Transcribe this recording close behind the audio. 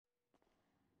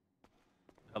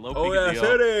Hello, Oh, yeah,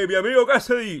 Sere, mi amigo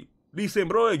Cassidy. Listen,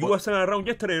 brother, you wasn't around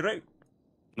yesterday, right?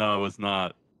 No, it was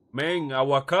not. Man, I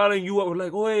was calling you. I was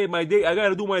like, oh, hey, I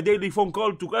gotta do my daily phone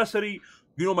call to Cassidy,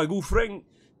 you know, my good friend.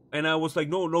 And I was like,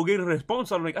 no getting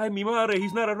response. I'm like, ay, mi madre,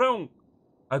 he's not around.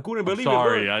 I couldn't believe it,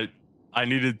 Sorry, bro. I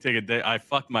needed to take a day. I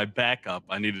fucked my back up.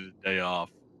 I needed a day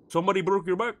off. Somebody broke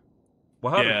your back?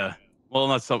 What happened? Yeah. Well,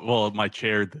 not so. Well, my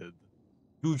chair did.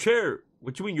 Your chair?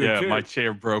 What you mean your chair? Yeah, my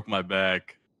chair broke my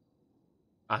back.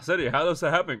 I said it. How does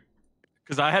that happen?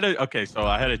 Because I had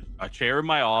a chair in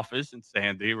my office in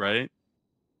Sandy, right?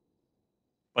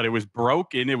 But it was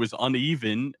broken, it was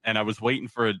uneven, and I was waiting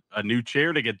for a new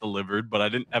chair to get delivered, but I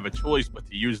didn't have a choice but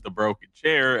to use the broken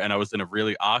chair, and I was in a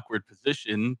really awkward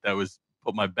position that was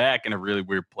put my back in a really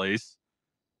weird place.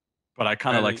 But I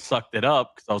kind of like sucked it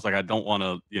up because I was like, I don't want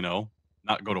to,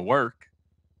 not go to work.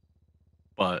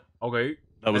 But okay,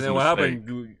 that was and then a what mistake. happened?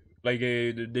 You like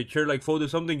the chair like folded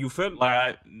something? You fell?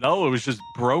 No, it was just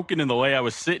broken in the way I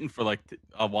was sitting for like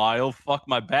a while. Fucked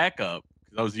my back up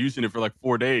because I was using it for like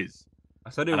 4 days. I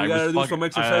said we gotta do some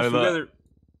exercise together.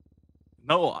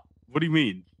 No, what do you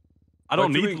mean? I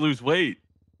don't need to lose weight.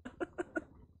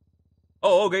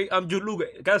 Oh, okay. I'm just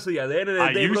looking. Cassidy, at the end of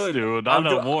the day, used to, not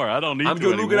no more. I don't need to I'm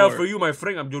just looking out for you, my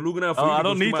friend. I'm just looking out for you. I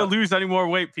don't need to lose any more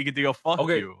weight, Picadillo. Fuck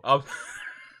you.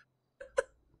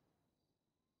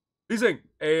 Listen,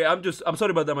 I'm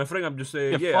sorry about that, my friend. I'm just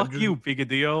saying, fuck you,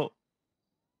 Picadillo.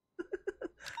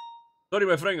 Sorry,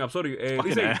 my friend. I'm sorry.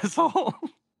 Fucking asshole.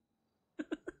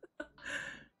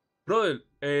 Brother,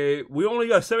 we only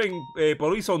got 7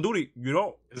 police on duty, you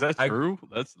know? Is that true?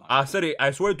 That's not. I said it.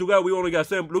 I swear to God, we only got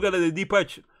 7. Look at the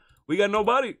dispatch. We got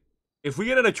nobody. If we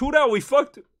get in a shootout, we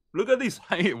fucked. Look at this.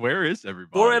 Where is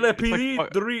everybody? 4 LFPD,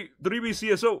 like, 3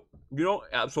 BCSO. You know?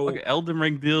 So Elden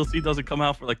Ring DLC doesn't come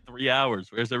out for like 3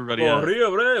 hours. Where's everybody at?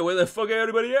 Real, bro. Where the fuck is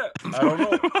everybody at? I don't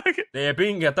know. De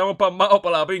pinga. Estamos pasmados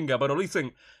para la pinga. Pero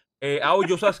listen, I was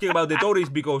just asking about the tourists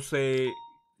because...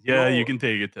 yeah, you can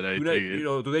take it today. You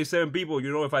know, today's 7 people.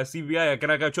 You know, if I CBI, I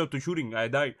cannot catch up to shooting. I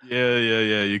die.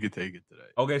 Yeah. You can take it today.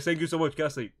 Okay, thank you so much,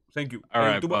 Cassie. Thank you. All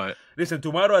right, bye. Listen,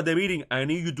 tomorrow at the meeting, I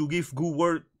need you to give good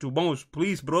word to Bones.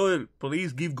 Please, brother.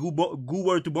 Please give good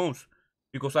word to Bones.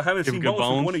 Because I haven't seen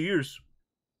Bones in 20 years.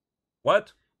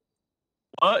 What?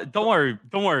 Don't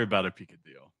worry about it,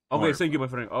 Picadillo. Okay, thank you, my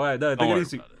friend. All right, take it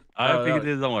easy.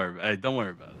 Picadillo, don't worry about it. Don't worry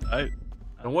about it.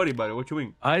 Don't worry about it. What you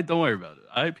mean? Don't worry about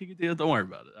it. Picadillo, don't worry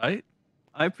about it.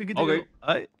 Picadillo.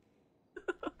 Okay.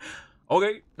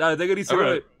 Okay. Take it easy,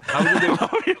 right. Have a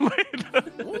good day.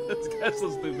 This guy's so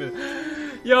stupid.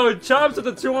 Yo, Chops at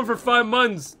the 2-1 for 5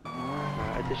 months.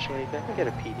 Additionally, if I can get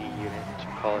a PD unit to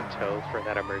call a tow for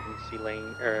that emergency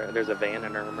lane, or there's a van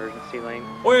in our emergency lane.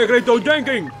 Oye, Clayton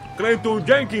Jenkins,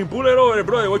 pull it over,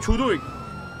 brother. What you doing?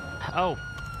 Oh.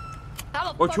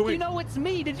 How the fuck do you know it's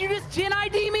me? Did you just Gen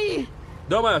ID me?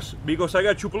 Dumbass, because I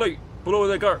got you plate. Pull over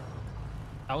the car.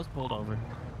 I was pulled over.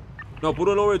 No, pull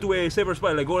it over to a safer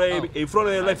spot. Like, go in front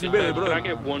of the left bed, bro. Can I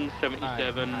get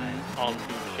 177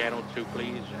 onto channel 2,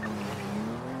 please?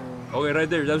 Okay, right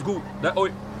there. That's good.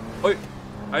 Oi.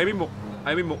 Ahí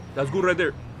mismo. That's good right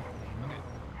there. Okay,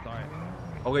 sorry.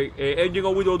 Okay, engine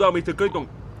on window down, Mr. Clayton.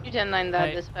 You 10-9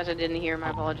 that dispatch. I didn't hear.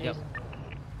 My apologies. Yep.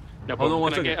 No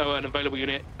problem. Can I get an available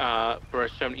unit for a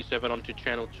 77 onto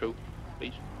channel 2,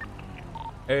 please?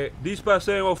 Dispatch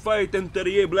 705,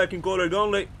 1038, black and color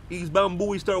gauntlet, eastbound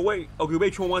Bowie Star Way,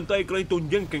 occupation 1 type, Clayton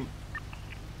Jenkins.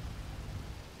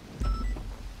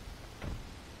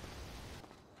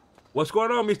 What's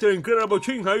going on, Mr. Incredible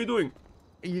Ching? How you doing?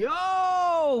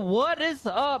 Yo, what is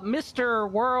up, Mr.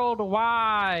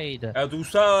 Worldwide? Tú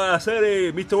sabes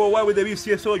hacer Mr. Worldwide with the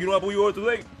BCSO. You know what we were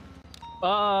today?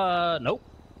 Nope.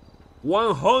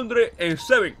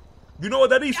 107. You know what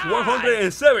that is? God.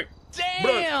 107.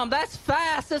 Damn, bro. That's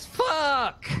fast as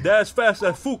fuck. That's fast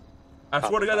as fuck. I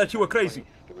swear to God that you were crazy.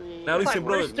 Now that's listen, like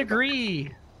brother. First degree.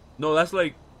 No, that's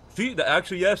like, see,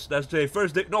 actually, yes, that's the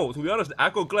first day. No, to be honest, I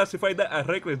could classify that as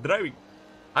reckless driving.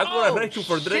 I could arrest you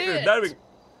for reckless driving.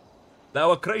 That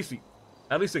was crazy.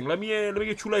 Now listen, let me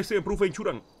get you license proof of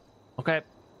insurance. Okay.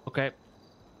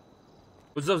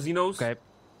 What's up, Zenos? Okay.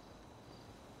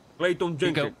 Clayton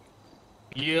Jenkins.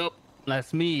 Yep,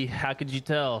 that's me. How could you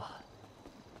tell?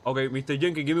 Okay, Mr.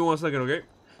 Jenkins, give me 1 second, okay?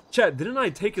 Chat, didn't I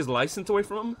take his license away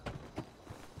from him?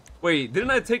 Wait, didn't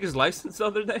I take his license the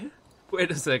other day? Wait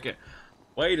a second.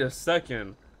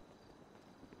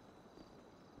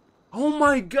 Oh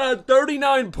my God,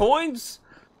 39 points?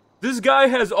 This guy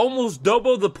has almost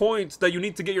double the points that you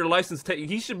need to get your license taken.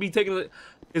 He should be taken.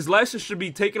 His license should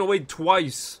be taken away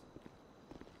twice.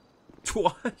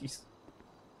 Twice.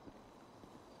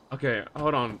 Okay,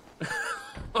 hold on.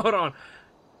 Hold on.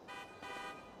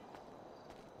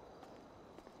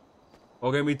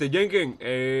 Okay, Mr. Jenkins.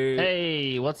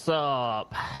 Hey, what's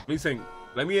up? Listen,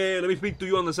 let me speak to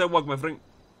you on the sidewalk, my friend.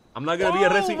 I'm not gonna be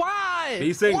arrested. Why?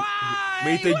 Listen, Why?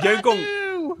 Mr. What'd Jenkins. I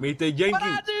do? Mr. Jenkins. What'd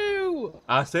I do?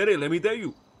 I said it. Let me tell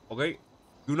you. Okay,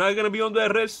 you're not gonna be under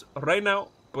arrest right now,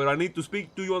 but I need to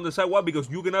speak to you on the sidewalk because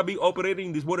you cannot be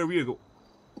operating this motor vehicle.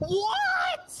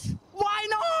 What? Why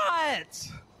not?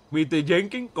 Mr.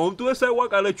 Jenkins, come to the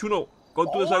sidewalk. I'll let you know. Come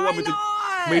to the sidewalk, Why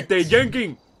not? Mr.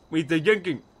 Jenkins. Mr.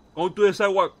 Jenkins, come to the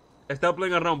sidewalk. Stop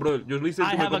playing around, brother. Just listen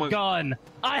to I me. have a gun.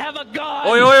 I have a gun.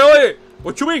 Oye.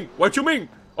 What you mean? What you mean?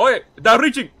 Oye, está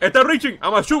reaching.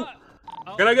 I'ma shoot.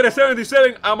 Can I get a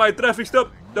 77 on my traffic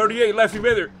stop? 38 Life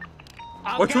Invader.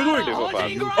 What you doing?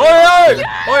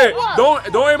 Oye,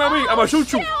 don't aim at me. I'ma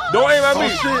shoot you. Don't aim at me.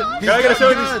 Can I get a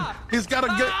 70? He's got a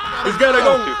gun. He's got a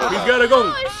gun. He's got a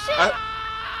gun.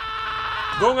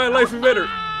 Gun on Life Invader.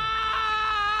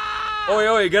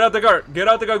 Oye, get out the car. Get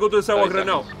out the car. Go to the sidewalk right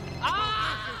now.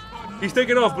 He's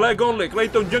taking off. Black Gauntlet.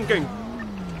 Clayton Jenkins.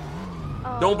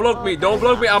 Don't block me. Don't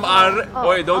block me.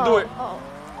 Wait, don't do it.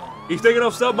 He's taking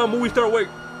off south my movie star way.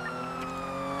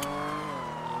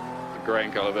 The gray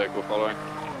and color vehicle following.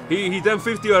 He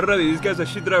 1050 already. This guy's a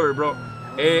shit driver, bro.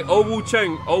 Owu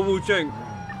Cheng.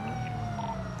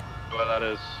 Where that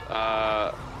is.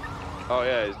 Oh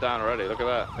yeah, he's down already. Look at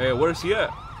that. Hey, where's he at?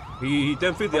 He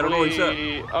 1050. I don't know where he's at.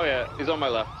 Oh yeah, he's on my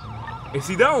left. Is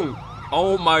he down?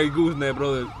 Oh my goodness,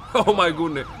 brother. Oh my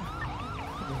goodness.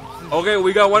 Okay,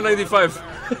 we got 195.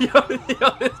 Yo,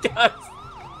 this guy's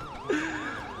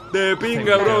the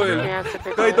pinga, brother.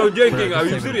 Clayton Jenkins, are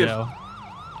you serious?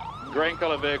 Gray and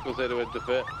color vehicles here to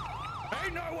interfere.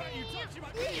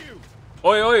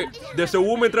 Oi, there's a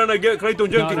woman trying to get Clayton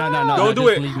Jenkins. No, don't do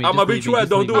it. I'm a bitch.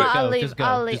 Don't do it. Just go.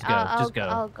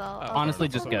 I'll go. Honestly,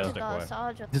 just go.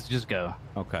 Just go.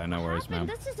 Okay, no worries, man.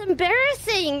 This is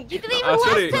embarrassing. You can even I said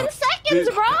last it. 10 seconds,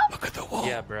 bro. Look at the wall.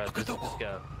 Yeah, bro. Just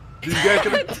go. This guy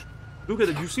can... Look at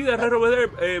it. You see that right over there,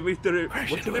 Mr.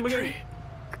 What's your name again?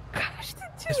 Gosh,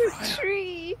 the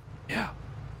tree. Yeah.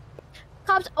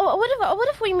 Cops, what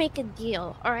if we make a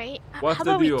deal, all right? What's How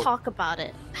the about deal? we talk about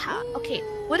it? Okay,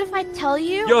 what if I tell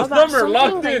you Yo, about Summer, something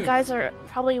locked that in. you guys are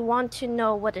probably want to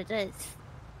know what it is?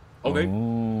 Okay.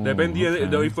 Oh, Depend the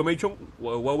okay. information.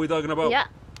 What are we talking about? Yeah,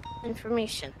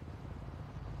 information.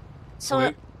 So,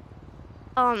 Okay.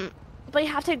 but you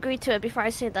have to agree to it before I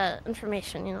say the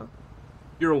information, you know?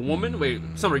 You're a woman? Wait,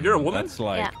 Summer, you're a woman? That's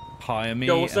like, Yeah. hire me.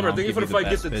 Yo, and Summer, I'll thank you give for the the 5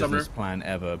 best gifted, Summer. business plan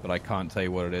ever, but I can't tell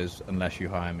you what it is unless you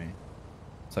hire me.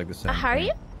 It's like the same. Hire thing.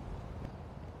 you?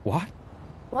 What?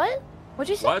 What? What'd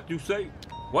you say? What you say?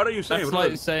 What are you saying? That's brother?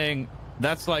 like saying.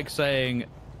 That's like saying,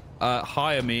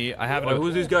 hire me. I have Wait,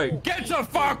 who's this guy? Get the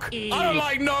fuck! I don't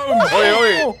like gnomes.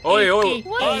 Oi. What is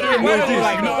Why that? don't you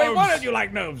like Wait, gnomes? why don't you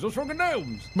like gnomes? What's wrong with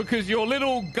gnomes? Because you're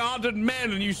little garden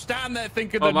men and you stand there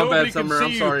thinking Oh, that my nobody bad, Summer, can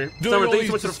I'm see sorry. you doing Summer, all thank you these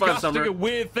so much for the fun, disgusting Summer. and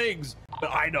weird things.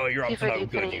 But I know you're up to no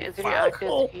good. You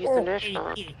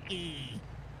fuck.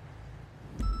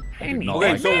 Amy,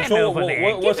 Okay, so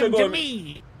what's it going?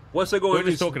 me. What's it We going? were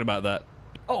just talking about that.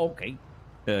 Oh, okay.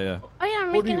 Yeah. Oh yeah,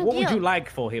 I'm What making a would deal. you like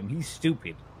for him? He's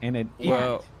stupid. And an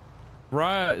Well,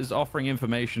 Riot is offering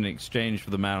information in exchange for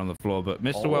the man on the floor, but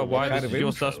Mr. Oh, Worldwide, what this kind is of your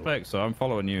info? suspect, so I'm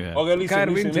following you here. Okay, What listen, kind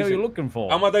of listen, intel listen. you looking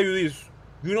for? I'm gonna tell you this.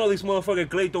 You know this motherfucker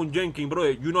Clayton Jenkins, bro.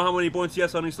 You know how many points he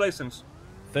has on his license?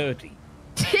 30.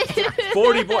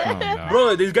 40 points. Oh, no.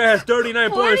 Bro, this guy has 39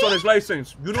 points 40? on his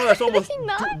license. You know that's almost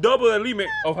 39? double the limit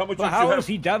of how much Well, you how should has have.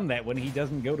 he done that when he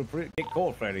doesn't go to get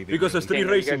caught for anything? Because it's Yeah, you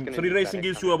guys can free do racing that.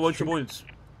 gives you a bunch of points.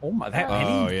 Oh my, that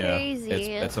Oh, many? yeah. Crazy.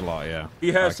 It's a lot, yeah.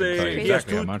 He has I can tell you he has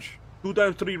exactly how two much. 2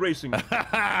 times 3 racing.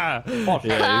 Yeah,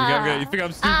 you think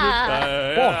I'm stupid?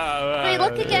 Wait,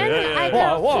 look again. I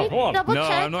got What? double No,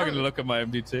 check. I'm not going to look at my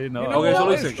MDT. No. You know Okay, so what?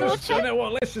 listen. Let's just, you know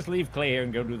what? Let's just leave Clay here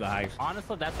and go do the heist.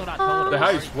 Honestly, that's what I told him. The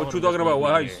heist. What you talking about?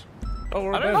 What heist? Oh,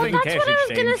 we're I don't about think- to That's what I was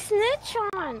cash gonna exchange. snitch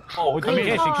on. Oh, it's I a mean,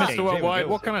 cash Mr. exchange. Mr. Worldwide, There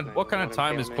we go. what kind of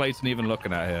time is Clayton even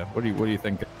looking at here? What do you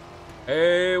think?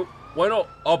 Why not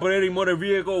operating motor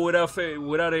vehicle without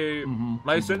a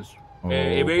license?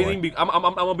 Evading. I'm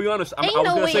gonna be honest. I Ain't was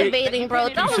no gonna way say. evading, bro.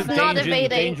 That It's was a not dangerous- evading.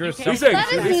 dangerous Listen,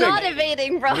 That is listen. not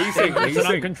evading, bro. Listen, It's an listen.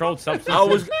 uncontrolled substance. I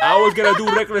was gonna do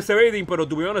reckless evading, but to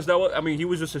be honest, he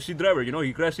was just a shit driver. You know,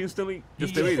 he crashed instantly,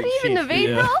 just Yeah. evading. Even evade,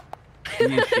 Yeah.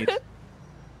 bro.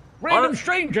 Random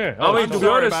stranger. I mean, I'm to be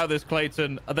sorry honest- about this,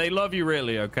 Clayton. They love you,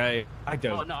 really, okay? I Oh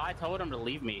don't. no, I told him to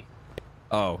leave me.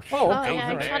 Oh, Oh, Oh okay. yeah,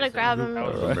 I alright. try to grab him.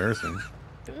 embarrassing.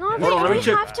 No, Hold on, let me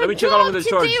check- have to let me check do how long what the to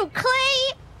charge. do,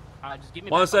 Clay. Just give me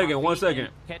One back on my second, 1 feet and second.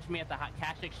 Catch me at the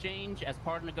cash exchange as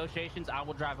part of negotiations. I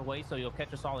will drive away, so you'll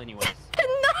catch us all anyways.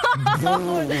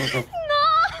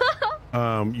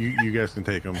 No. You guys can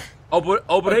take him.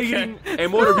 Operating a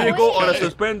motor vehicle on a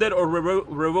suspended or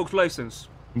revoked license.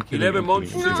 11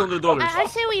 months, $600. I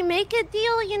say we make a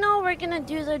deal, you know, we're gonna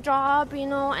do the job, you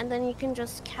know, and then you can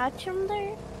just catch him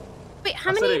there. Wait,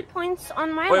 how many points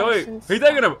on my license? He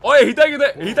taking him. Oi, he taking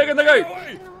the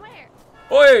guy.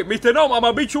 Oi, Mr. Gnome,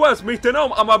 I'ma beat you ass. Mr.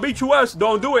 Gnome, I'ma beat you ass.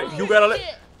 Don't do it. You gotta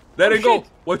let it go.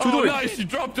 What you doing? Nice, you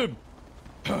dropped him.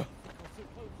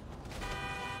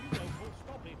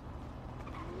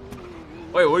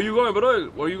 Wait, where you going, bro?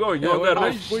 Where you going? You on that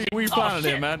race? Where you planning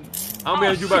here, man? I'm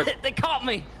behind you back. They caught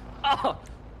me. Oh.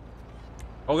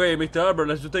 Okay, Mr. Albert,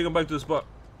 let's just take him back to the spot.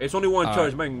 It's only one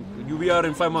charge, man. You'll be out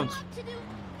in 5 months.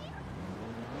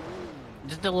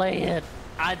 Just delay it.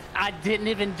 I didn't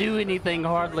even do anything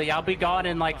hardly. I'll be gone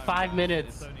in like 5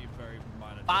 minutes.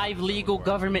 5 legal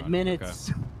government minutes.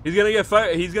 Okay. He's gonna get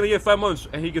 5. He's gonna get 5 months,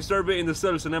 and he can serve it in the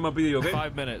cells in MIPD. Okay.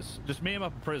 5 minutes. Just meet him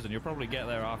up in prison. You'll probably get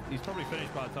there after. He's probably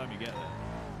finished by the time you get there.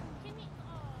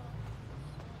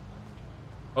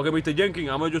 Okay, Mr. Jenkins,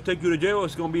 I'm gonna just take you to jail.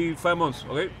 It's gonna be 5 months.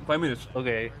 Okay, 5 minutes.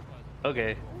 Okay.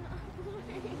 Okay.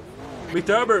 Mr.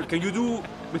 Albert, can you do?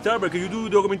 Mr. Albert, can you do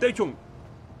documentation?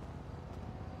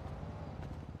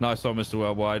 Nice one, Mr.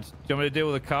 Worldwide. Do you want me to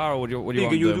deal with the car, or what do you want to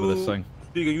Can do with this thing?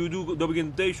 Can you do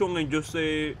documentation and just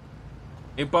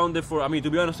impound it for? I mean, to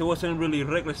be honest, it wasn't really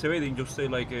reckless evading. Just say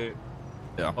like,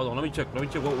 yeah. Hold on, let me check.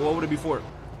 What would it be for?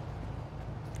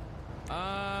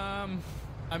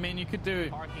 I mean, you could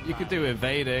do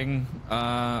evading.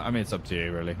 I mean, it's up to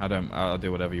you, really. I'll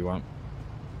do whatever you want.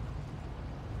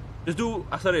 Just do.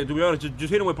 I said it. To be honest,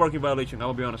 just hit him with parking violation.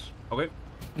 I'll be honest. Okay.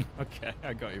 Okay,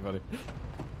 I got you, buddy.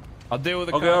 I'll deal with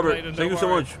the okay, car Albert. later, Thank you so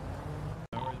much.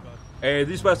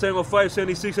 Dispatch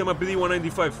 70576 MIPD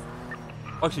 195.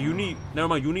 Actually, you need. Never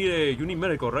mind. You need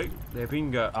medical, right? The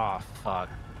pinga. Oh fuck.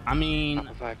 I mean,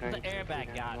 the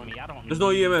airbag got me. I don't. There's no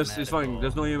EMS. medical. It's fine.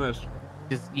 There's no EMS.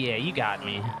 Just, yeah, you got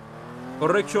me.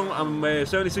 Correction. I'm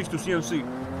 76 to CMC.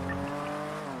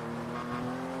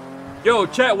 Yo,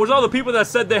 chat. Where's all the people that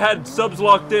said they had subs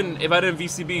locked in if I didn't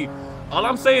VCB? All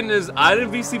I'm saying is I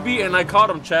didn't VCB and I caught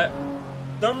them, chat.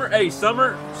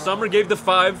 Summer gave the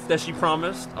 5 that she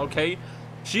promised. Okay,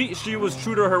 she was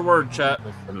true to her word, chat.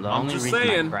 Listen, the I'm only just reason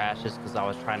saying. I crashed is because I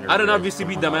was trying to. I did not risk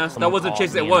VCB, someone- dumbass. That someone wasn't a called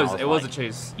chase. me It and was. I It was a like,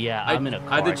 chase. Yeah, I'm in a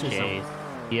car I did chase chase. them.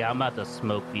 Yeah, I'm about to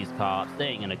smoke these cops. They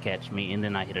ain't gonna catch me, and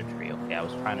then I hit a tree. Okay, I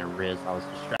was trying to risk. I was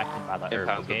distracted by the herb.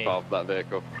 Impounds Okay, of that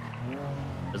vehicle.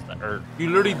 it's the herb. You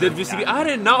literally did VCB. I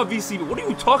did not VCB. What are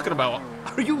you talking about?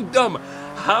 Are you dumb?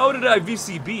 How did I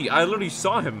VCB? I literally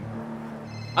saw him.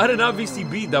 I did not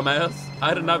VCB, dumbass.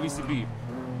 I did not VCB.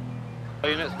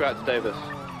 Units, go out to Davis.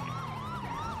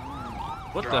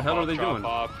 What the hell are they doing?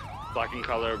 Off, black and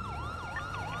color.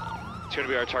 It's gonna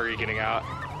be our target getting out.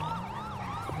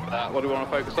 What do we want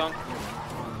to focus on?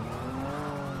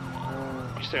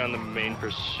 You stay on the main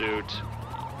pursuit.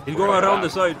 He's going around the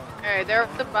side. Alright, they're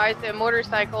the by the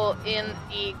motorcycle in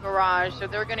the garage, so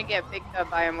they're gonna get picked up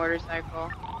by a motorcycle.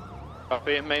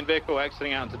 Copy. Main vehicle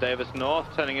exiting out into Davis North,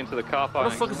 turning into the car park Where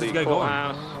the fuck next is to this the guy going?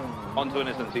 courthouse, onto an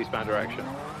innocent eastbound direction.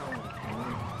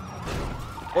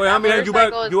 Oh, I'm behind you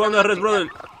back. You on the arrest, brother.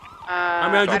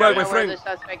 I'm behind you back, my friend. Where the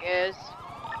suspect is.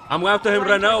 I'm after him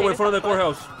right now. We're in front of the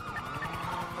courthouse.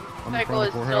 Motorcycle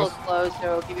is still closed,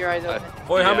 so keep your eyes open.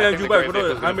 Oh, I'm behind you back,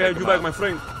 brother. I'm behind you back, my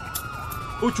friend.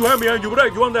 Put your hand behind you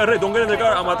back. You on the arrest. Don't get in the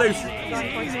car. I'm gonna take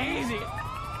you.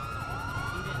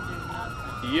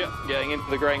 Yep, getting into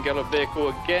the grey and yellow vehicle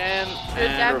again, Should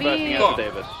that and reversing be- out to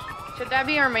Davis. Should that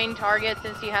be our main target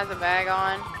since he has a bag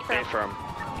on? Confirm.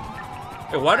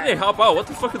 Hey, why did they hop out? What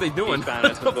the fuck are they doing? Eastbound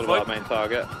What into the the Boulevard fuck? main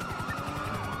target.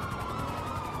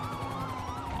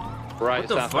 Right, What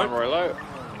the southbound fuck? Royal.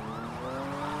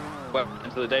 Well,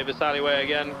 into the Davis alleyway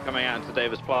again, coming out into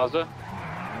Davis Plaza.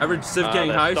 Average Civ gang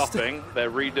They're heist. stopping.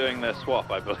 They're redoing their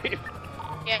swap, I believe.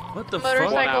 Yeah. What the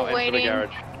fuck? One out Motorcycle into the waiting.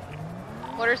 garage.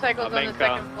 Motorcycle's on Main the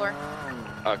car. second floor.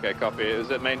 Okay, copy. Is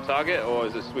it main target or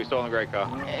is it we still on the grey car?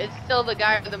 It's still the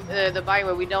guy with the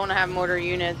byway. We don't have motor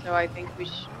units, so I think we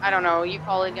should. I don't know. You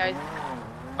call it, guys.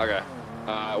 Okay.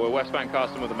 We're westbound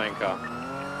Carson with the main car.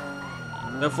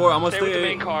 Therefore, I must Stay with the stay.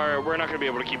 main car. We're not gonna be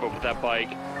able to keep up with that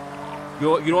bike. You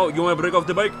want to break off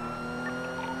the bike?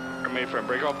 Our main friend,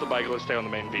 break off the bike. Let's stay on the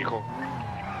main vehicle.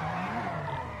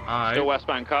 Alright. Still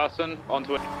westbound Carson,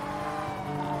 onto it.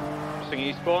 Crossing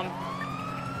eastbourne.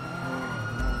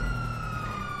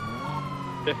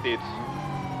 50s.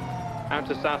 Out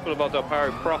to South Boulevard Del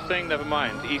Perro crossing, never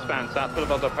mind. Eastbound South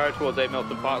Boulevard Del Perro towards 8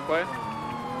 Milton Parkway.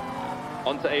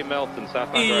 Onto 8 Milton,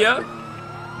 southbound direction.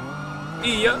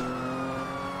 Yeah.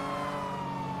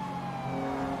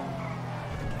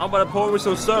 I'm about to pour with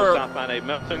some syrup. Southbound 8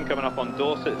 Milton, coming up on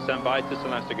Dorset, St. Vitus and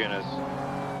Las Lagunas.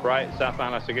 Right,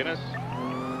 southbound Las Guinness.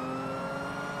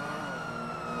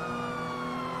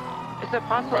 It's a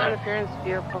possible interference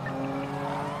vehicle.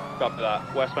 Copy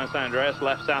that. Westbound San Andreas,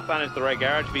 left southbound is the right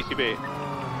garage, VCB.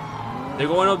 They're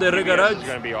going up the right garage. Is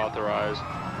going to be authorized.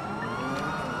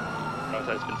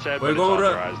 That's been said, We're but going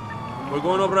it's authorized. We're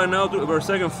going up right now to our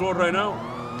second floor right now.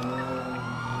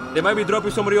 They might be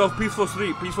dropping somebody off Peaceful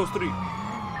Street. Peaceful Street.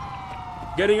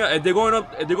 Getting they're going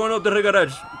up the right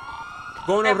garage.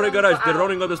 Going up right garage. They're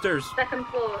running up the stairs. Second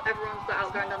floor, everyone's got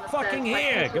out going down the stairs. Fucking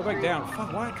here! Go back down.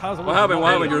 Fuck, why cars are What happened?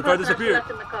 What happened? Your car disappeared.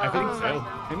 I think so.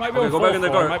 It might be Okay, on go back in the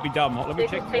car. It might be dumb. Let me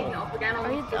check. Taking it off again on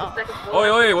the second floor.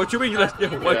 Oi, what you mean?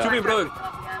 What you mean, brother?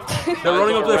 They're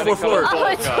running up to the fourth floor.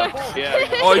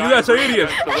 Oh, you guys are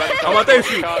idiots. I'm gonna tell you.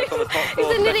 He's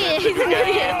an idiot. He's an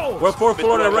idiot. We're fourth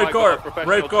floor in the red car.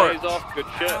 Red car. Good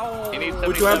shit.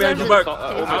 Put your hand behind your back.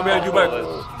 Hand behind your back.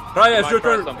 Raya, it's your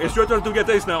turn. It's your turn to get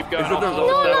tased now. It's your turn. Run,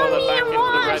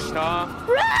 Grandpa,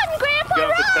 run!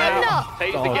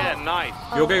 Tased again, nice.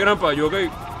 You okay, Grandpa? You okay?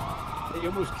 You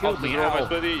almost killed me. Almost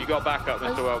with you. You got back up,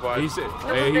 Mr. Worldwide. He's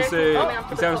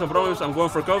having some problems. I'm going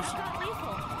for cuffs.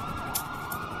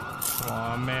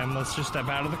 Oh man, let's just step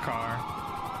out of the car.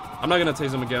 I'm not gonna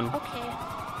tase him again. Okay.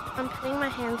 I'm putting my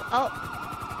hands up.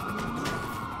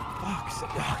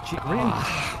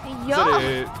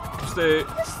 Stay.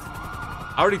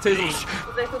 I already tased him.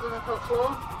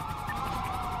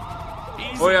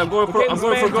 Oh yeah, I'm going for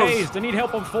cuffs. I need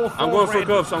help on fourth floor. I'm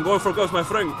going for cuffs, my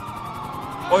friend.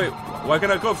 Oi, why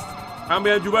can't I cuff? Hand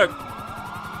behind your back.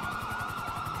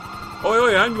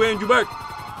 Oi, hand behind your back.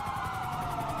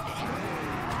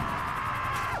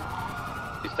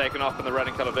 He's taken off in the red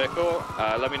and color vehicle.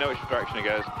 Let me know which direction he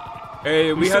goes.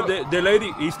 Hey, we have the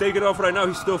lady. He's taking off right now.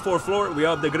 He's still fourth floor. We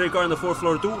have the gray car on the fourth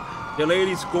floor too. The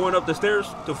lady's going up the stairs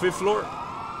to fifth floor.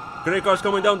 Gray car's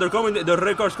coming down. They're coming. The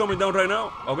red car's coming down right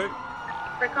now. Okay.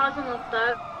 Red car's on the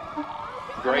third.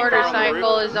 The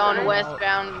motorcycle is on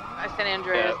westbound San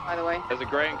Andreas, by the way. There's a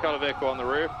grey and colour vehicle on the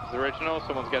roof. It's the original.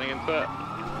 Someone's getting into it.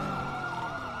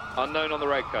 Unknown on the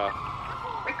red car.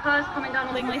 Red car's coming down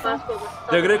on the first floor.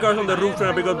 The gray car's on the roof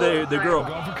trying to pick up the girl.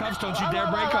 Go for cuffs, don't you dare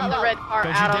break them. The red car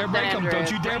out on San Andreas. Don't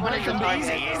you dare break them.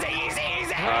 Easy.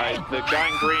 The guy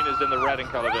in green is in the red and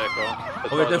colour vehicle.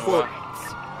 Okay, therefore.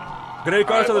 Gray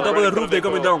car's on the top of the roof. They're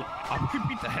coming down.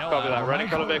 Beat the hell Copy out that. of Red and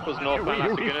colour vehicle's northbound.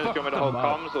 That's the Guinness. Do you want me to hold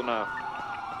comms or no?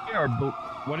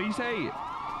 What do you say?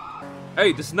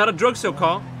 Hey, this is not a drug sale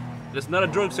call. This is not a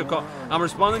drug sale call. I'm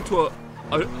responding to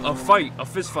a fight, a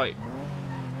fist fight.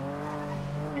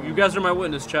 You guys are my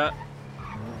witness, chat.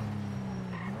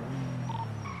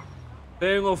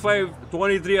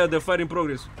 10:05:23 at the fight in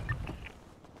progress.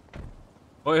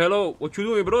 Oh, hello. What you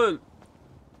doing, brother? Yo,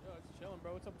 it's chilling,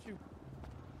 bro. What's up with you?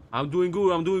 I'm doing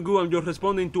good. I'm just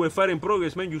responding to a fight in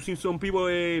progress, man. You seen some people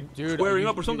squaring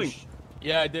up or something?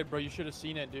 Yeah, I did, bro. You should have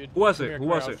seen it, dude. Who was it? Who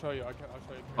was it? I'll show you. I'll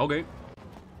show you. Okay.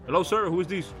 Hello, sir. Who is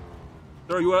this?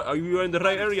 Sir, are you in the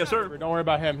right area, sir? Don't worry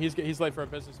about him. He's late for a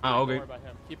business meeting. Ah, okay. Don't worry about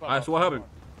him. Keep up. So what happened?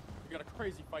 We got a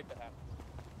crazy fight that happened.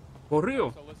 For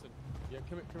real? So listen. Yeah,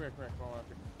 come here. Come on up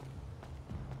here.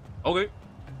 Okay.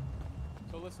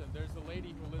 So listen, there's a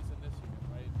lady who lives in this unit,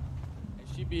 right?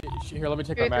 And here, let me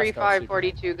take my mask off.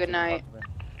 23542, good night.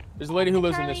 There's a lady who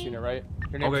lives in this unit, right?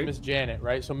 Her name's Miss Janet,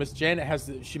 right? So Miss Janet has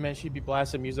she'd be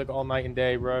blasting music all night and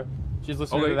day, bro. She's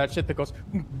listening to that shit that goes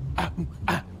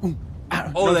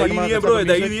Oh, the EDM, bro,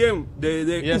 the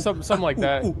EDM. Yeah, something like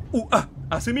that.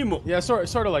 Así mismo. Yeah, sort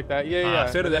of like that.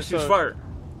 Yeah. That shit's fire.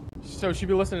 So she'd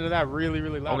be listening to that really,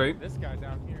 really loud. Okay. This guy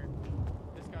down here,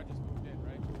 this guy just moved in,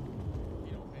 right?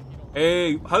 He don't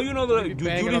Hey, how you know that? You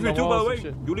live here too, by the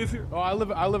way? You live here? Oh, I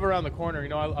live around the corner. You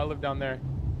know, I live down there.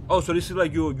 Oh, so this is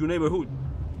like your neighborhood?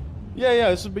 Yeah.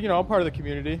 This is, I'm part of the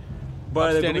community.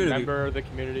 Part of the Upstanding community. member of the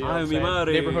community. You know Ay, what mi I'm saying?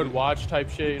 madre. Neighborhood watch type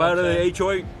shit. Part of the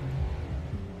HOA?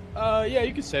 Yeah,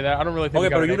 you could say that. I don't really think.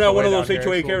 Okay, but you're not one of those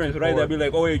HOA Karens, right? That'd be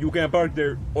like, oh yeah, you can't park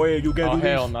there. Oh yeah, you can't do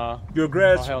this. Hell nah. Your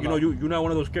grass, hell you know, you're not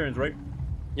one of those Karens, right?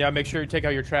 Yeah, make sure you take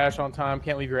out your trash on time.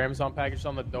 Can't leave your Amazon package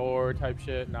on the door type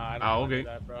shit. Nah, I don't do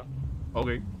that, bro.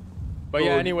 Okay. But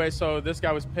yeah, anyway, so this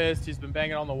guy was pissed. He's been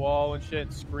banging on the wall and shit,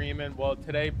 and screaming. Well,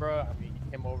 today, bro, I mean,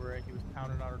 he came over and he was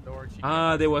pounding on her door.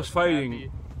 And they was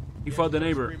fighting. He fought the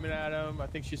neighbor. Screaming at him. I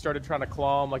think she started trying to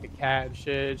claw him like a cat and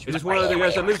shit. Is this one of the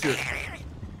guys that lives here?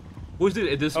 Who's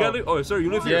this? This guy? Oh, sir,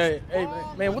 you live here? Yeah. Hey,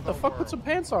 man, what the fuck? Put some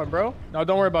pants on, bro. No,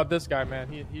 don't worry about this guy, man. I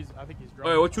think he's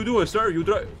drunk. Hey, what you doing, sir? Are you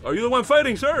the one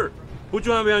fighting, sir? Put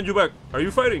your hand behind your back. Are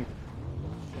you fighting?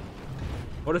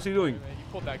 What is he doing? He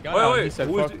pulled that gun out. He said,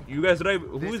 who is you guys drive?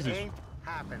 Who is this?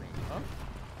 Huh?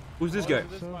 Who's this guy?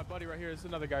 This is my buddy right here. This is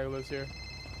another guy who lives here.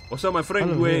 What's up, my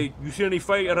friend? You see any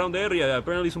fight around the area?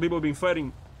 Apparently, some people have been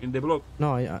fighting. in the block?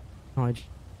 No, no,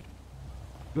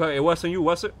 It wasn't you,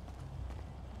 was it?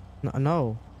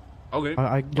 No. Okay.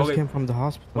 I just came from the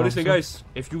hospital. Well, listen, guys.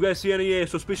 If you guys see any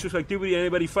suspicious activity,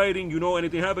 anybody fighting, you know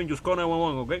anything happened, just call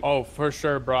 911, okay? Oh, for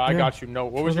sure, bro. I got you. No.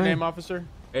 What was your name, officer?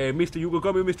 Mr. You can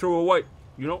call me Mr. Worldwide.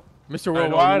 You know? Mr.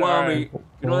 Worldwide.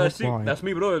 You know that's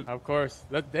me, brother. Of course.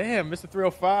 Damn, Mr.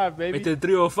 305, baby. Mr.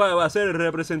 305 va a hacer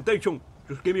representation.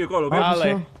 Just give me a call, okay?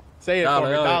 Dale. Say it for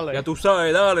me, dale. Ya tú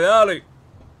sabes, dale.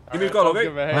 Give me a call, okay?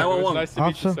 911. Nice to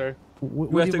meet you, sir.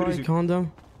 Would you buy a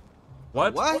condom?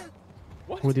 What?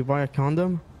 Would you buy a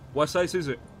condom? What size is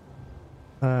it?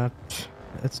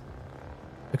 It's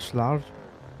extra large.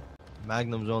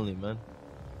 Magnums only, man.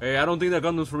 Hey, I don't think that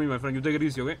condom's for me, my friend. You take it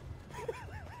easy, okay?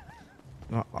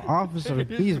 Officer,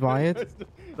 please buy it.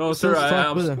 No, sir.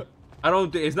 I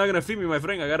don't. It's not gonna fit me, my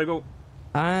friend. I gotta go.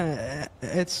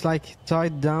 It's like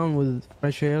tied down with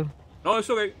fresh air. No, it's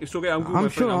okay. It's okay. I'm good, I'm my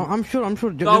sure. friend. I'm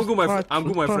sure. No, I'm good, my friend. I'm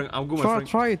good, my friend. I'm good, my friend.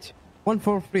 Try it. One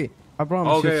for free. I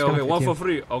promise. Okay. One for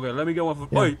free. Okay, let me get one for.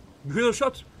 Oi, you hear those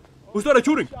shots? Who started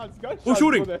shooting? Who's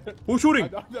shooting? Who's shooting?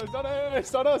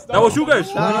 That was you guys.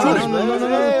 Shooting.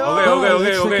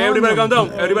 Okay. Everybody calm down.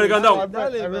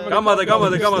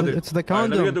 Cálmate. It's the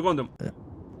condom. Let me get the condom.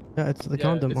 Yeah, it's the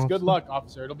condom. It's good luck,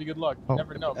 officer. It'll be good luck. You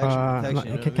never know.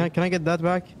 Can I get that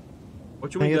back?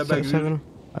 What you mean that back? You just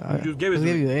gave it to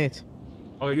me. I gave you 8.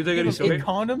 Okay, you take it easy, okay? 8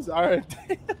 condoms? All right.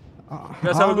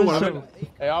 Guys, have a good one.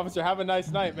 Hey, officer, have a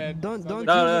nice night, man. Don't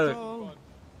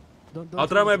I'll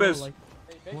try my best.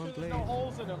 Make sure there's no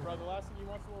holes in them, bro. The last thing you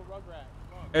want is a little rugrat.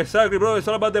 Exactly, bro. It's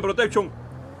all about the protection.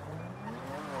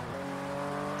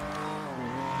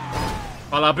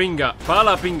 Pa la pinga.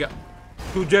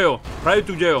 To jail. Right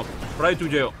to jail.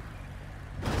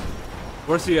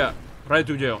 Where's he at? Right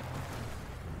to jail.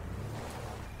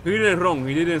 He didn't run.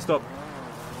 He didn't stop.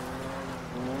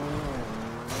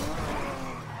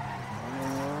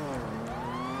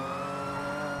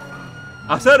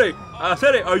 I said it.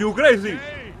 Are you crazy?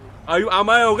 Am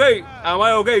I okay?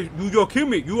 You just kill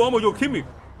me. You almost just kill me.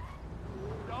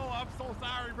 No, I'm so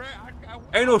sorry, man.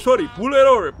 Ain't no sorry. Pull it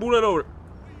over. Oh,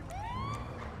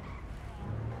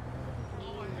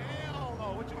 hell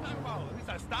no. What you talking about? At least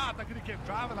I stopped. I could have kept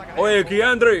driving like I Oye,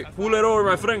 Keandre, pull it over,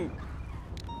 my friend.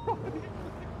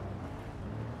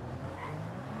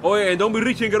 Oye, and don't be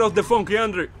reaching. Get off the phone,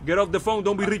 Keandre. Get off the phone.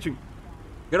 Don't be reaching.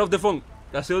 Get off the phone.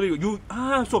 That's illegal.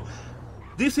 So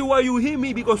this is why you hit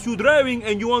me, because you driving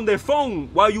and you on the phone.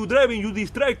 While you driving, you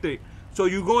distracted. So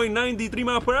you going 93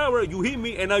 miles per hour. You hit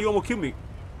me and now you almost kill me.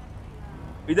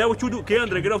 Is that what you do,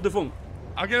 Keandre? Get off the phone.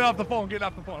 I'll get off the phone.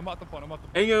 I'm off the phone.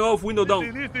 Ain't off, window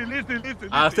down. Listen.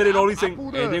 I said it, no listen.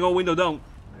 And then go window down.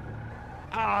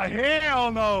 Ah,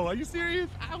 hell no. Are you serious?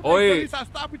 Oye. At least I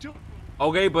stop with you.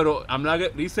 Okay, but I'm not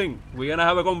gonna listen. We're gonna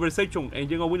have a conversation and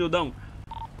you go window down.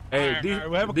 Hey,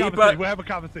 we'll have a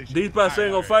conversation. This past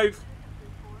 705,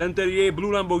 1038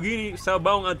 blue Lamborghini,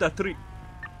 southbound at that 3.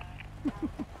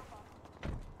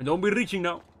 And don't be reaching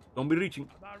now. Don't be reaching.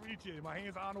 I'm not reaching. My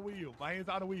hands are on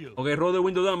the wheel. Okay, roll the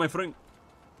window down, my friend.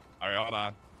 All right, hold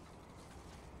on.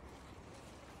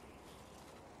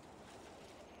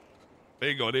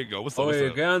 There you go. What's up?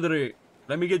 Okay, Andre,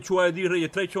 let me get your ID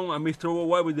registration and Mr.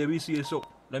 Worldwide with the BCSO.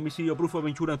 Let me see your proof of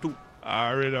insurance too.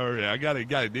 All right. I got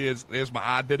it. There's my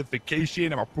identification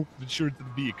and my proof of insurance to the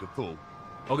vehicle too.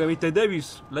 Okay, Mr.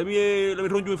 Davis, let me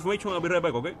run your information. I'll be right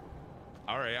back. Okay.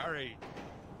 All right.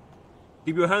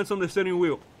 Keep your hands on the steering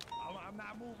wheel. I'm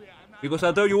not moving. Because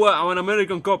I tell you what, I'm an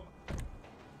American cop.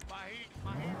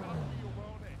 My hands on the wheel,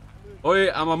 bro.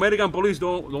 Oye, I'm American police.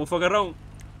 Don't fuck around.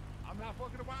 I'm not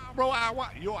fucking around, bro.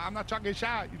 I'm not trying to get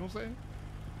shot. You know what I'm saying?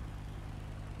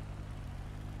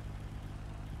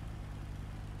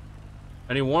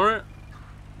 Any warrant?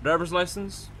 Driver's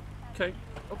license? Okay,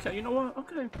 you know what?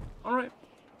 Okay, alright.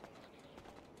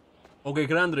 Okay,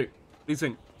 Grandre,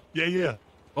 listen. Yeah.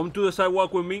 Come to the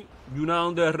sidewalk with me. You're not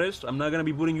under arrest. I'm not gonna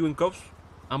be putting you in cuffs.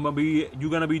 You're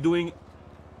gonna be doing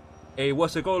a,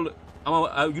 what's it called?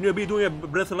 You need to be doing a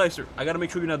breathalyzer. I gotta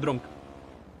make sure you're not drunk.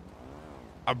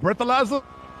 A breathalyzer?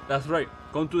 That's right.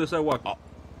 Come to the sidewalk. Oh.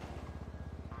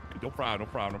 No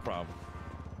problem.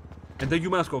 And take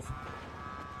your mask off.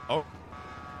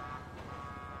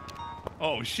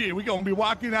 Oh shit, we gonna be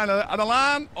walking on the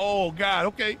line? Oh God,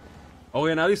 okay.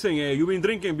 Okay, now listen, you been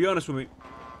drinking, be honest with me.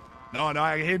 No,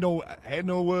 I had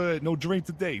no drink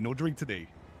today.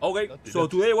 Okay, so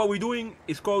today what we're doing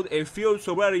is called a field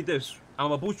sobriety test. I'm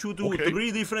gonna put you through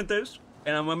 3 different tests,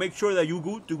 and I'm gonna make sure that you're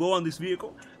good to go on this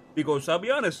vehicle. Because I'll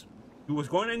be honest, you was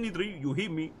going 93, you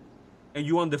hit me, and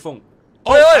you on the phone.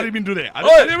 Oh, I didn't mean to do that.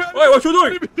 Oi, what you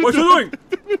doing? What you doing?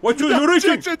 What you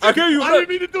reaching? I hear you. I didn't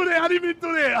mean to do that. I didn't mean to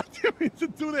do that. I didn't mean to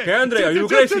do that. Keandre, are you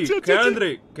crazy?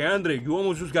 Keandre, you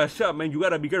almost just got shot, man. You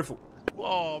gotta be careful.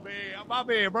 Oh, man. My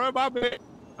bad, bro. My bad.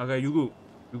 Okay, you good.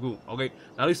 You good. Okay,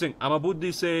 now listen. I'm gonna put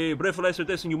this breathalyzer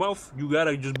test in your mouth. You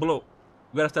gotta just blow.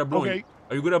 You gotta start blowing. Okay.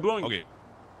 Are you good at blowing? Okay.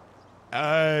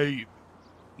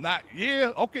 Not,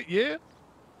 yeah. Okay, yeah.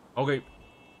 Okay.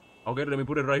 Okay, let me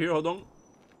put it right here. Hold on.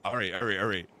 All right.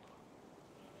 Are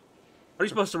you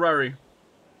supposed to Rari?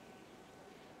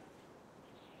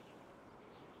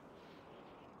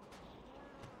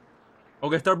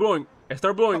 Okay, start blowing.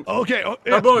 Start blowing. Okay.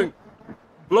 Start blowing.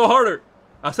 Blow harder.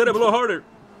 I said it, blow harder.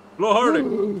 Blow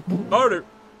harder. Harder.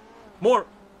 More.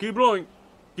 Keep blowing.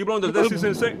 Keep blowing. The test is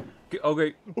insane.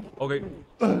 Okay. Okay.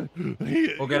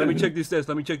 Okay, let me check this test.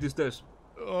 Let me check this test.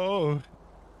 Oh.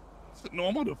 Is it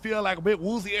normal to feel like a bit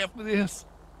woozy after this?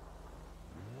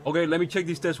 Okay, let me check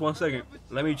this test 1 second.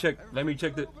 Let me check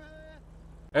the...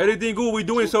 Everything good. We're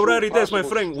doing sobriety test, my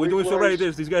friend. We're doing sobriety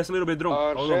test. This guy's a little bit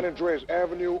drunk. San Andreas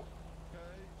Avenue.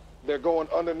 They're going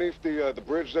underneath the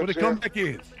bridge that's there. Come back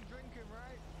in.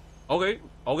 Okay.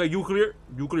 Okay, you clear.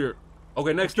 You clear.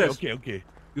 Okay, next test. Okay.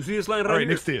 You see this line right here?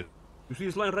 Next test. You see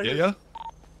this line right here? Yeah.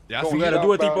 Yeah, so you gotta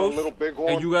do a T-pose,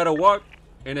 and you gotta walk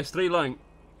in a straight line.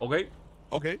 Okay?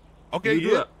 Okay, you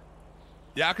do that?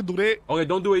 Yeah, I can do that. Okay,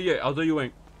 don't do it yet. I'll tell you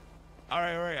when. All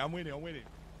right. I'm winning.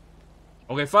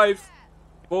 Okay, 5,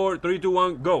 4, 3, 2,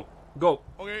 1, go. Go.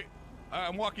 Okay,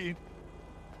 I'm walking.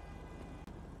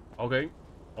 Okay,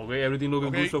 everything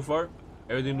looking good so far.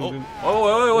 Everything looking.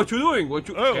 Oh, what you doing? What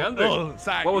you?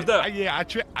 Sorry. What was that? Yeah, I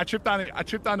tripped on it. I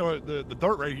tripped on the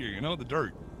dirt right here. You know, the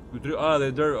dirt.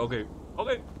 The dirt. Okay.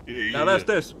 Yeah, now that's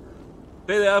this.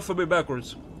 Say the alphabet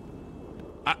backwards.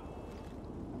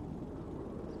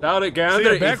 Now,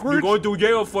 Keandre, you're going to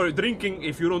jail for drinking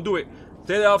if you don't do it.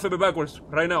 Say the alphabet backwards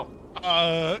right now.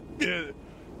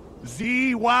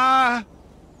 Z Y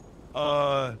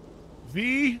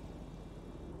V.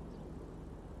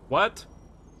 What?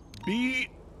 B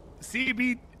C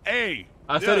B A.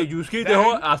 I said it. You skip the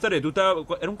whole. I said it.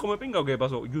 ¿Era un come pinga o qué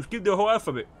pasó? You skip the whole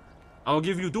alphabet. I'm gonna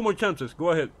give you 2 more chances.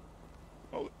 Go ahead.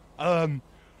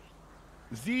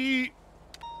 Z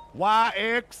Y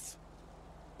X.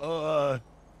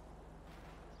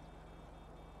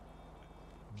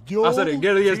 I said it.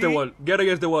 Get against the wall. Get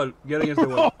against the wall. Get against the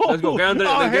wall. Let's go.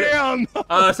 Keandre, hell no.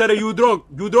 I said it. You drunk.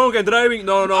 You drunk and driving?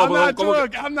 No. I'm not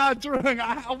drunk. I'm not drunk.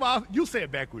 You say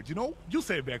it backwards. You know. You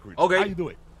say it backwards. Okay. How you do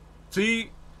it?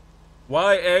 C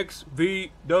Y X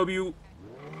V W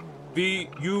V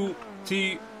U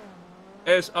T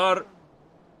S R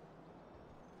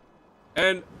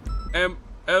N M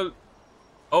L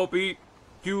O P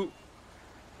Q.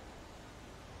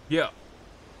 Yeah.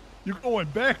 You're going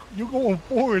back. You're going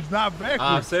forwards, not backwards.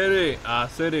 I said it. I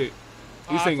said it.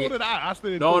 So did I. I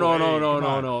said it.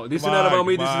 No. This is not about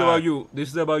me. This is about you. This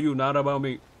is about you, not about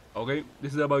me. Okay?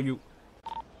 This is about you.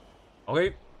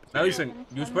 Okay? Now listen.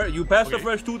 You passed the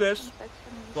first 2 tests,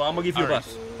 so I'm gonna give you a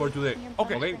pass for today.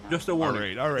 Okay? Just a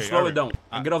warning. All right. Slow it down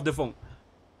and get off the phone.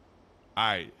 All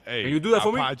right. Hey. Can you do that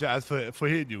for me? I apologize for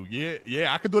hitting you.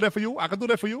 Yeah. I can do that for you.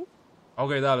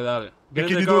 Okay, dale. Can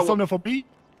you do something for me?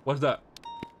 What's that?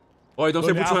 Oh, don't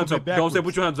say put your hands up. Don't say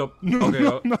put your hands up.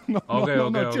 Okay.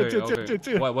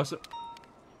 Chill. What's it?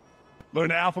 Learn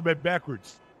the alphabet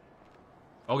backwards.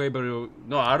 Okay, but no,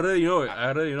 I already know it.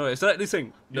 It's like,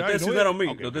 listen, the test is not on me.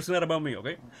 Okay. The test is not about me,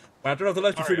 okay? When I turn off the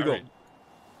lights, you're free to go. All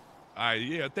right,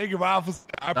 yeah. Thank you, officer.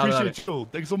 I appreciate you.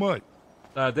 Thanks so much.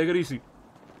 Take it easy.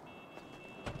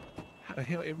 How the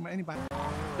hell anybody?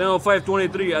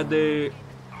 10:05:23 at the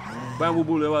Bamboo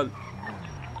Boulevard.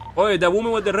 Oh, that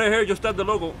woman with the red hair just stabbed the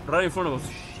loco right in front of us.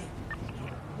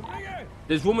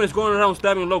 This woman is going around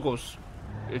stabbing locals.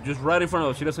 It's just right in front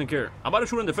of us. She doesn't care. I'm about to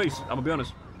shoot her in the face. I'm gonna be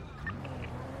honest.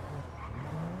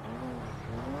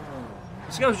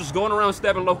 This guy was just going around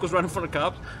stabbing locals right in front of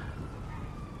cops.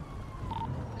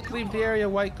 Leave the area,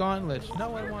 white gauntlets. No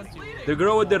one wants you. The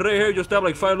girl with the red hair just stabbed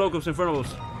like 5 locals in front of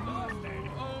us.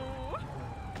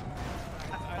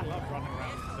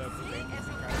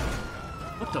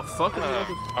 What the fuck?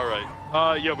 All right.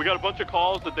 Yeah, we got a bunch of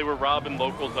calls that they were robbing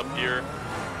locals up here.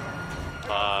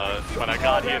 When I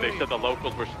got here, they said the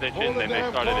locals were snitching, and they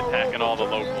started attacking all the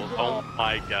locals. Oh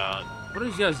my god. What are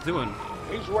these guys doing?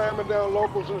 He's ramming down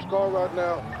locals in his car right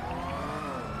now.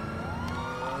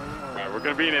 We're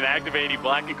going to be in an activated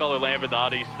black and color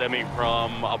Lamborghini stemming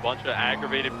from a bunch of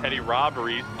aggravated petty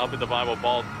robberies up at the Bible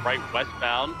Vault, right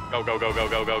westbound. Go.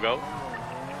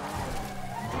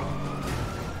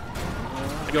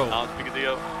 Yo, I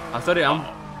said it.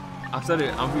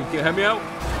 Can you hear me out?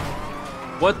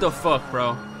 What the fuck,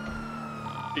 bro?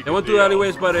 They went through the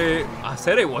alleyways, but I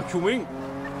said it. What you mean?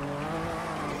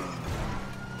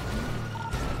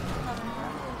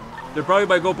 They're probably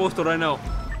by Go Postal right now.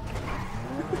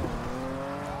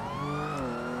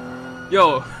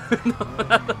 Yo.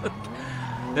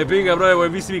 De pinga, bro. We're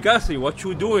VCB casi. What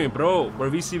you doing, bro?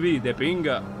 We're VCB. De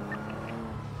pinga.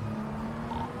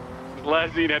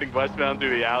 Last seen heading westbound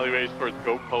through the alleyways towards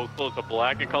Go Postal. It's a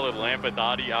black and colored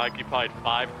Lampadati occupied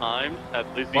 5 times at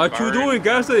Lizzie What you doing,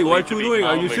 Cassidy? What you doing?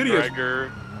 Are you serious?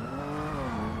 McGregor.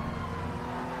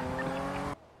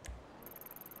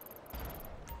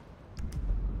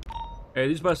 Hey,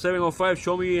 this is by 705.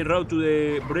 Show me en route to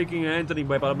the breaking and entering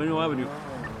by Palomino Avenue.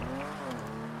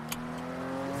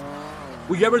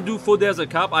 Would you ever do full day as a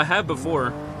cop? I have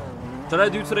before. Should I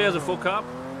do today as a full cop?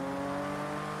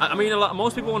 I mean,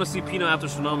 most people want to see Pino after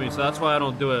Tsunami, so that's why I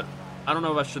don't do it. I don't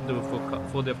know if I should do a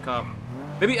full day of cop.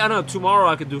 Maybe, I don't know, tomorrow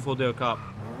I could do full day of cop.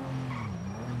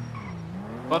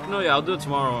 Fuck no, yeah, I'll do it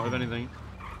tomorrow, if anything.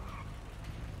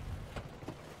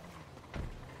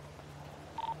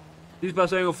 This is by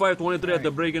 705, 23 at the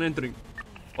break and entering.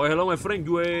 Oh, hello, my friend.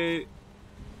 You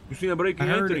seen a break and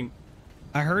entering?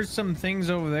 I heard some things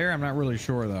over there. I'm not really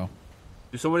sure, though.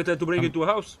 Did somebody try to break into a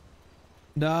house?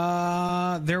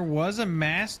 There was a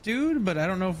mask, dude, but I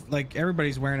don't know if, like,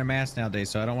 everybody's wearing a mask nowadays,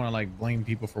 so I don't want to, like, blame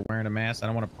people for wearing a mask. I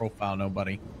don't want to profile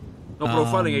nobody. No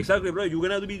profiling, exactly, bro. You're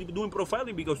gonna have to be doing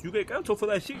profiling because you get canceled for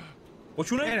that shit. What's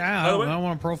your name? I don't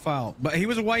want to profile, but he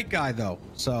was a white guy though,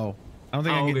 so I don't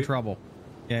think I can get in trouble.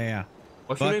 Yeah.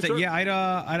 What's your name, sir? Yeah,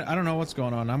 I don't know what's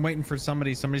going on. I'm waiting for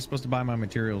somebody. Somebody's supposed to buy my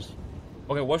materials.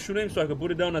 Okay, what's your name so I can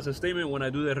put it down as a statement when I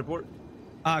do the report?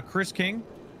 Chris King.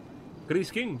 Chris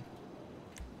King.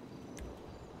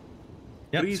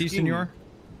 Yep, Chris si, senor.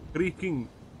 Chris King.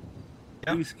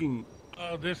 Yep. Chris King.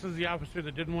 Oh, this is the officer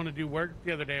that didn't want to do work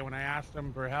the other day when I asked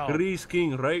him for help. Chris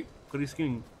King, right? Chris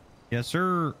King. Yes,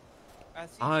 sir.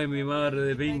 Ay, mi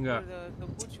madre de pinga.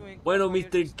 Bueno,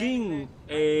 Mr. King,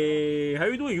 how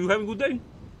you doing? You having a good day?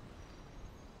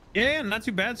 Yeah, not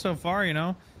too bad so far, you know.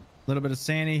 A little bit of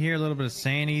Sandy here, a little bit of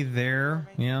Sandy there.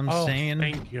 You know what I'm saying?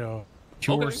 Thank you.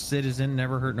 Pure citizen,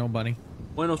 never hurt nobody.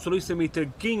 Bueno, so listen,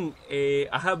 Mr. King,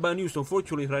 I have bad news,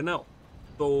 unfortunately, right now.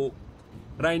 So,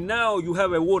 right now, you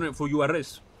have a warrant for your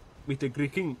arrest, Mr.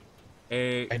 Chris King.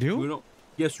 I do? You know?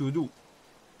 Yes, you do.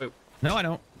 Wait. No, I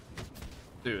don't.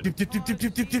 Dude. Dip.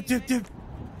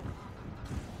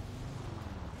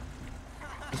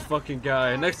 This fucking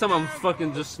guy. Next time I'm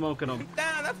fucking just smoking him.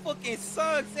 Damn, that fucking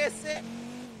sucks. That's it.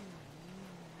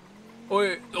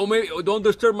 Wait, don't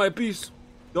disturb my peace.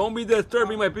 Don't be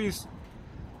disturbing my peace.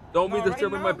 Don't be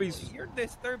disturbing my peace. You're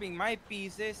disturbing my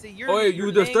peace.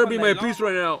 You disturbing my peace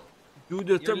right now. You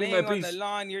disturbing my peace. On the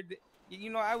lawn. You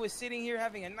know, I was sitting here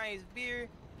having a nice beer.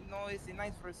 You know, it's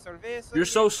nice for cerveza. You're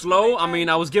so slow. I mean,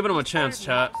 I was giving him a chance,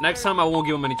 chat. Next time I won't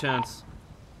give him any chance.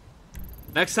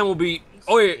 Next time will be.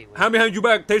 Oh wait, hand behind your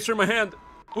back. Taser in my hand.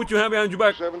 Put your hand behind your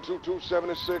back.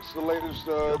 72276, the latest.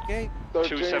 Okay.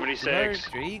 276.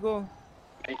 There you go.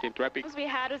 Anything threat? We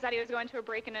had was that he was going to a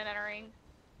break-in and entering.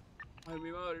 Ay,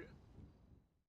 mi madre.